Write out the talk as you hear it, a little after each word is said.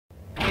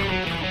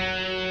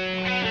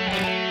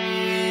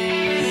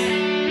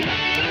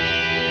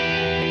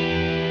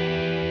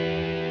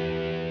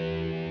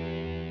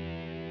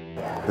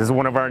This is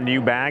one of our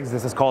new bags.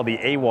 This is called the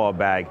AWOL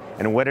bag.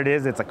 And what it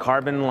is, it's a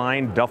carbon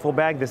lined duffel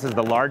bag. This is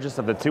the largest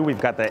of the two. We've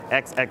got the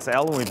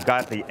XXL and we've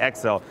got the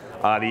XL.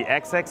 The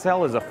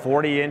XXL is a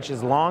 40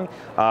 inches long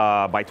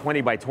by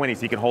 20 by 20,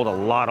 so you can hold a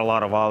lot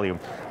of volume.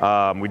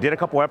 We did a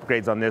couple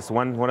upgrades on this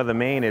one. One of the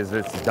main is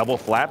it's double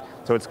flap.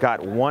 So it's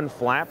got one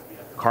flap,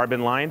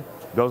 carbon lined,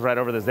 goes right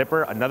over the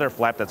zipper. Another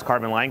flap that's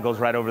carbon lined goes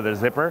right over the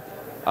zipper.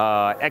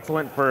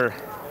 Excellent for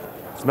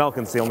smell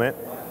concealment.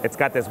 It's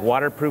got this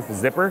waterproof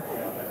zipper.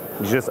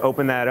 You just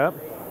open that up,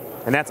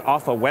 and that's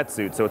off a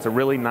wetsuit, so it's a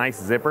really nice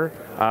zipper,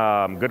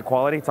 good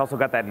quality. It's also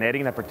got that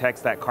netting that protects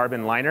that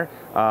carbon liner.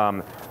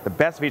 The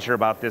best feature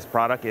about this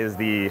product is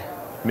the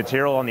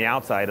material on the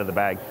outside of the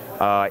bag.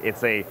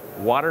 It's a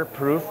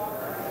waterproof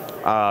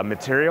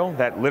material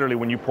that literally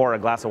when you pour a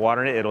glass of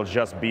water in it, it'll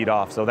just bead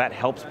off. So that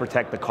helps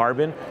protect the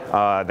carbon.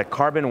 The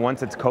carbon,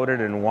 once it's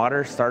coated in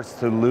water, starts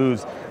to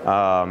lose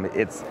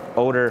its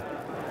odor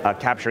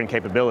capturing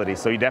capability.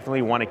 So you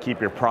definitely want to keep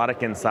your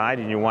product inside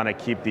and you want to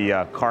keep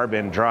the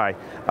carbon dry.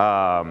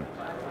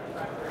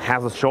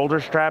 Has a shoulder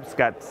straps,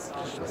 got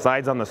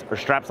straps on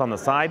the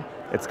side.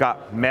 It's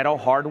got metal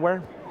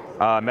hardware.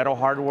 Metal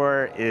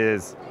hardware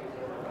is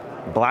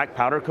black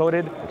powder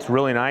coated. It's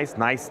really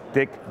nice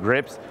thick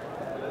grips.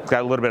 It's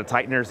got a little bit of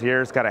tighteners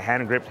here. It's got a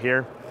hand grip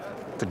here.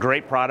 It's a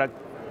great product.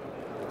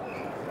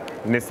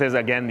 And this is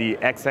again the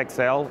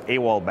XXL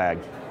AWOL bag.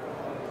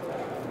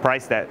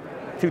 Priced at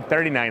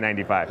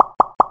 $239.95.